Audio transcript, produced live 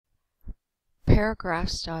paragraph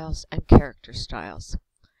styles and character styles.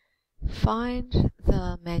 Find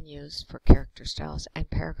the menus for character styles and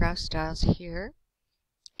paragraph styles here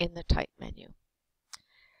in the type menu.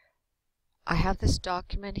 I have this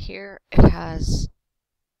document here. It has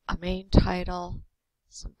a main title,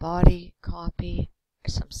 some body copy,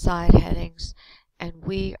 some side headings, and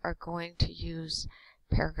we are going to use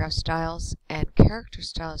paragraph styles and character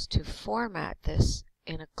styles to format this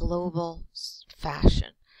in a global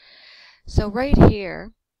fashion. So right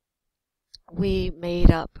here we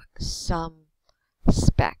made up some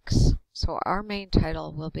specs. So our main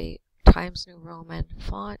title will be Times New Roman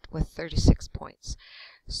font with 36 points.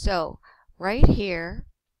 So right here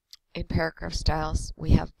in paragraph styles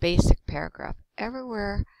we have basic paragraph.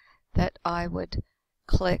 Everywhere that I would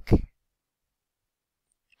click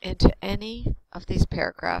into any of these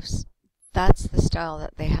paragraphs, that's the style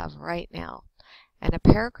that they have right now. And a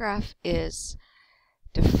paragraph is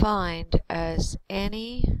defined as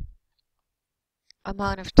any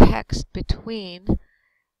amount of text between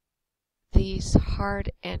these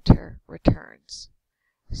hard enter returns.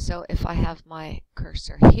 So if I have my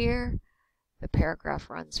cursor here, the paragraph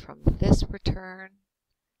runs from this return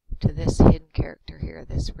to this hidden character here,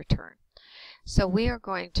 this return. So we are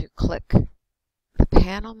going to click the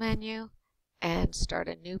panel menu and start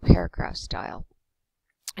a new paragraph style.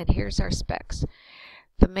 And here's our specs.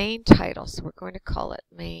 The main title, so we're going to call it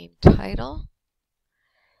main title.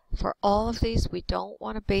 For all of these, we don't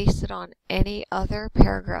want to base it on any other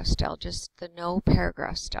paragraph style, just the no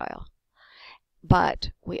paragraph style.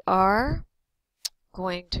 But we are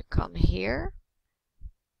going to come here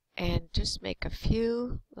and just make a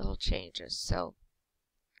few little changes. So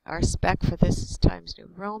our spec for this is Times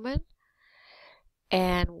New Roman,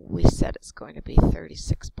 and we said it's going to be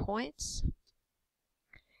 36 points.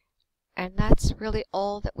 And that's really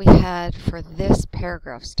all that we had for this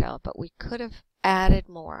paragraph style, but we could have added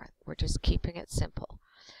more. We're just keeping it simple.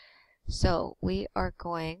 So we are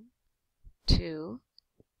going to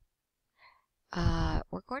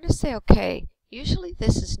say okay. Usually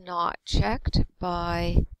this is not checked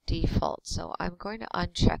by default, so I'm going to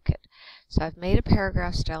uncheck it. So I've made a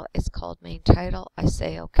paragraph style. It's called main title. I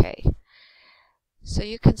say okay. So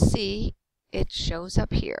you can see it shows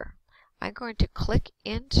up here. I'm going to click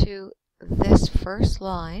into this first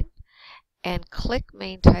line and click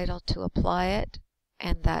main title to apply it,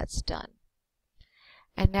 and that's done.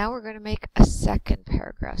 And now we're going to make a second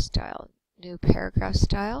paragraph style, new paragraph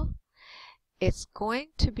style. It's going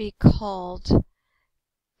to be called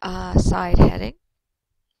side heading.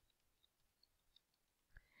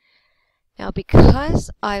 Now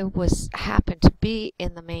because I happened to be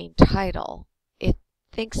in the main title, it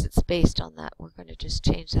thinks it's based on that. We're going to just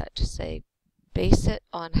change that to say base it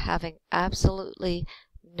on having absolutely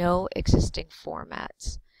no existing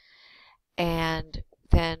formats. And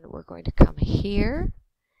then we're going to come here,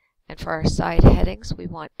 and for our side headings we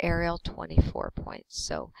want Arial 24 points.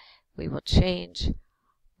 So we will change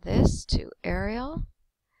this to Arial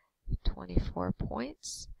 24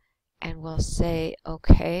 points, and we'll say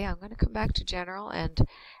okay. I'm going to come back to general, and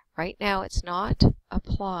right now it's not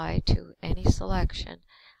apply to any selection.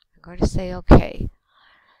 I'm going to say okay.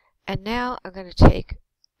 And now I'm going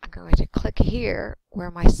to click here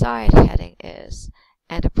where my side heading is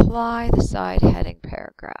and apply the side heading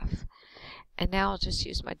paragraph. And now I'll just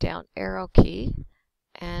use my down arrow key,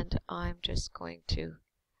 and I'm just going to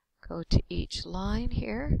go to each line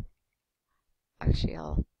here. Actually,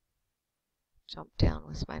 I'll jump down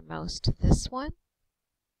with my mouse to this one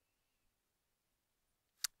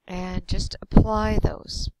and just apply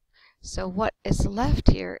those. So what is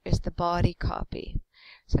left here is the body copy.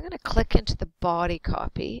 So I'm going to click into the body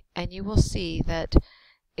copy, and you will see that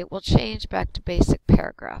it will change back to basic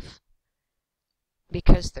paragraph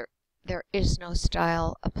because there is no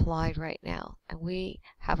style applied right now. And we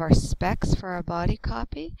have our specs for our body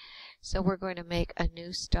copy, so we're going to make a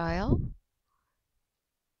new style.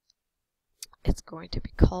 It's going to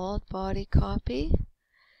be called body copy.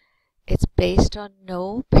 It's based on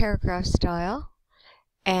no paragraph style.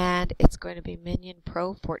 And it's going to be Minion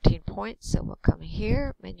Pro 14 points. So we'll come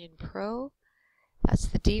here, Minion Pro. That's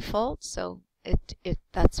the default, so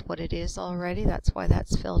that's what it is already. That's why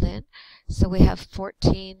that's filled in. So we have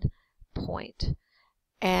 14 point.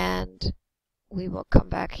 And we will come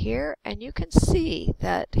back here, and you can see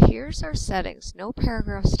that here's our settings. No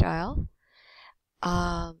paragraph style.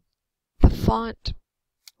 The font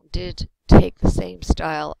did take the same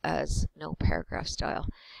style as no paragraph style.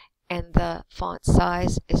 And the font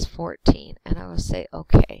size is 14, and I will say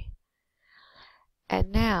OK.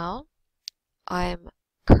 And now I'm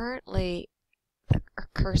currently the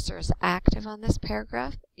cursor is active on this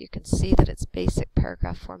paragraph, you can see that it's basic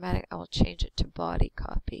paragraph formatting. I will change it to body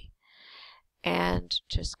copy. And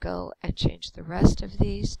just go and change the rest of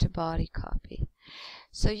these to body copy.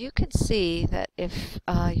 So you can see that if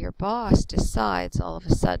your boss decides all of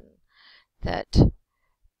a sudden that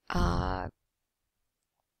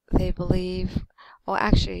they believe, oh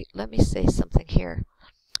actually let me say something here.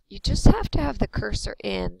 You just have to have the cursor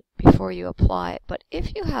in before you apply it, but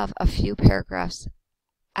if you have a few paragraphs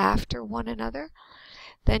after one another,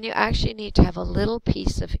 then you actually need to have a little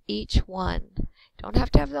piece of each one. You don't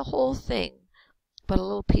have to have the whole thing, but a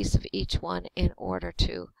little piece of each one in order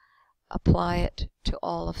to apply it to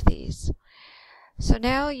all of these. So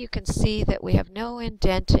now you can see that we have no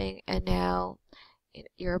indenting, and now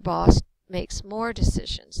your boss makes more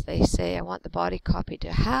decisions. They say, I want the body copy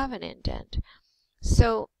to have an indent.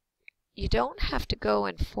 So you don't have to go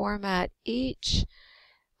and format each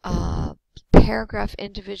paragraph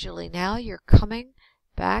individually. Now you're coming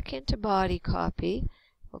back into body copy.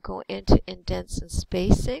 We'll go into indents and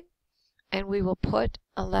spacing, and we will put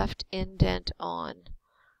a left indent on.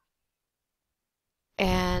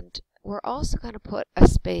 And we're also going to put a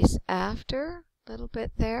space after, a little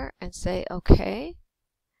bit there, and say OK.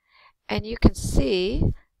 And you can see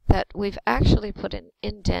that we've actually put an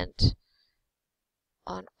indent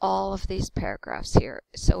on all of these paragraphs here.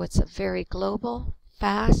 So it's a very global,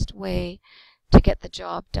 fast way to get the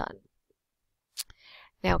job done.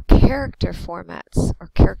 Now character formats, or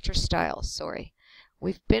character styles, sorry.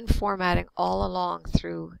 We've been formatting all along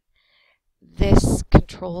through this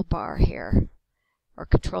control bar here, or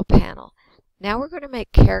control panel. Now we're going to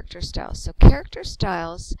make character styles. So character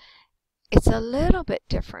styles, it's a little bit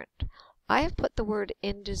different. I have put the word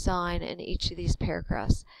InDesign in each of these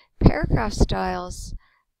paragraphs. Paragraph styles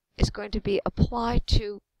is going to be applied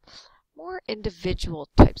to more individual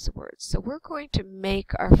types of words. So we're going to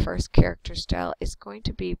make our first character style. It's going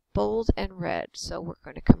to be bold and red. So we're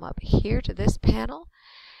going to come up here to this panel,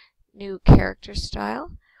 new character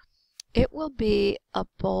style. It will be a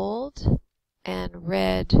bold and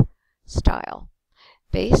red style.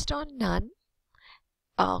 Based on none,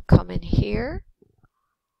 I'll come in here,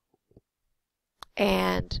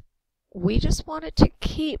 and we just wanted to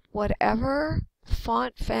keep whatever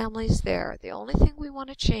font family's there. The only thing we want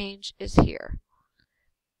to change is here.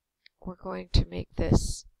 We're going to make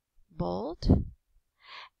this bold,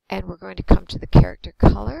 and we're going to come to the character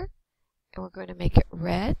color, and we're going to make it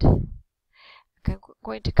red. I'm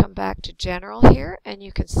going to come back to general here, and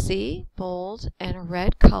you can see bold and a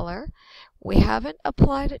red color. We haven't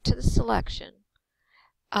applied it to the selection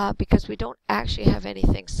because we don't actually have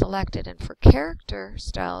anything selected, and for character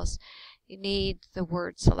styles you need the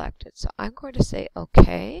word selected. So I'm going to say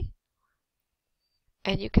OK,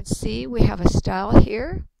 and you can see we have a style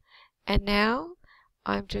here, and now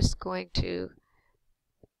I'm just going to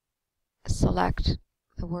select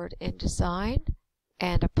the word InDesign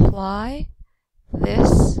and apply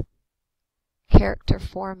this character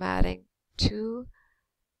formatting to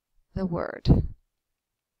the word,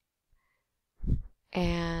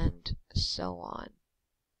 and so on.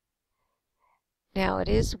 Now it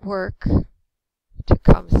is work to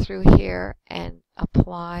come through here and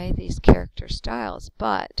apply these character styles,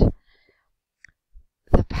 but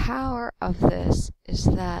the power of this is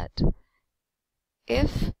that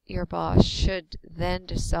if your boss should then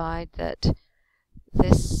decide that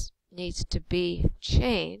this needs to be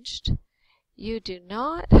changed, you do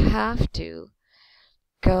not have to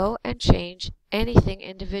go and change anything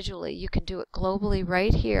individually. You can do it globally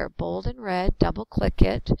right here, bold and red, double click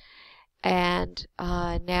it, and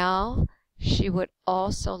now she would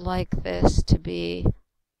also like this to be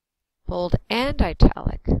bold and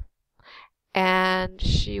italic, and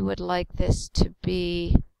she would like this to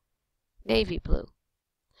be navy blue.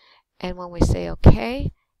 And when we say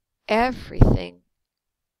OK, everything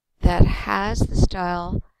that has the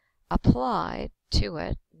style applied to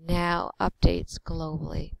it now updates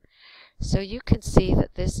globally. So you can see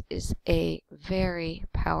that this is a very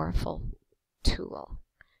powerful tool.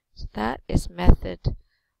 So that is method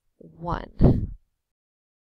 1.